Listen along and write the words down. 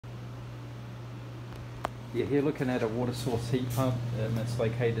Yeah, here looking at a water source heat pump. It's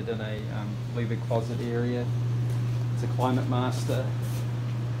located in a louver closet area. It's a Climate Master.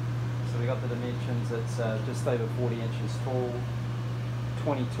 So we got the dimensions. It's just over 40 inches tall,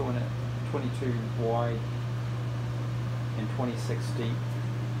 22 wide, and 26 deep. You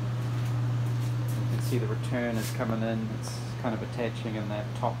can see the return is coming in. It's kind of attaching in that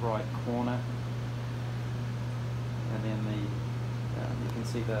top right corner, and then you can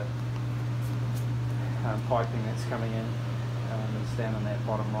see the piping that's coming in is down in that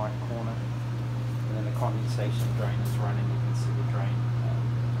bottom right corner, and then the condensation drain is running. You can see the drain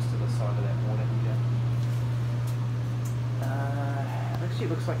just to the side of that water heater. It actually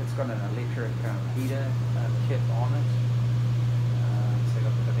looks like it's got an electric heater kit on it. So you've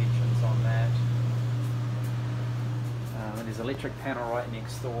got the dimensions on that. And there's an electric panel right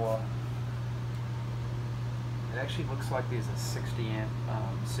next door. It actually looks like there's a 60 amp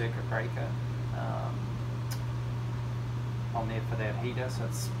circuit breaker on there for that heater, so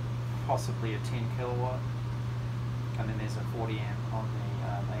it's possibly a 10 kilowatt, and then there's a 40 amp on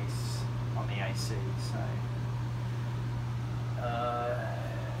the AC. So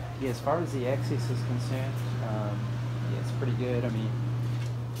yeah, as far as the access is concerned, yeah, it's pretty good. I mean,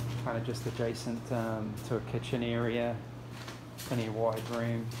 kind of just adjacent to a kitchen area, plenty of wide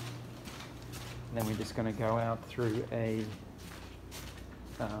room. And then we're just going to go out through a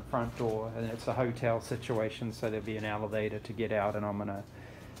front door, and it's a hotel situation, so there'll be an elevator to get out, and I'm going to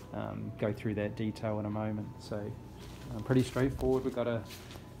go through that detail in a moment. So pretty straightforward. We've got a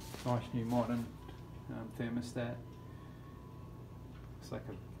nice new modern thermostat. Looks like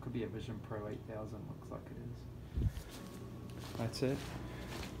it could be a Vision Pro 8000, looks like it is. That's it.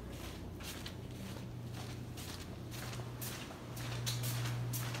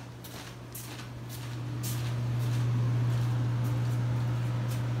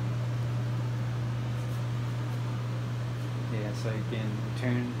 Yeah, so again,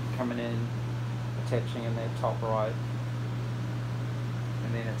 return coming in, attaching in that top right,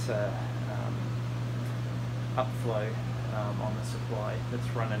 and then it's a upflow on the supply that's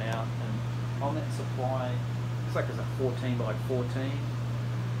running out, and on that supply, looks like it's a 14 by 14,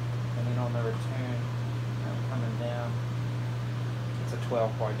 and then on the return coming down, it's a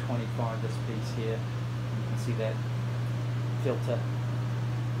 12 by 25, this piece here. You can see that filter.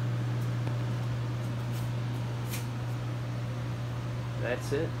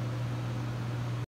 That's it.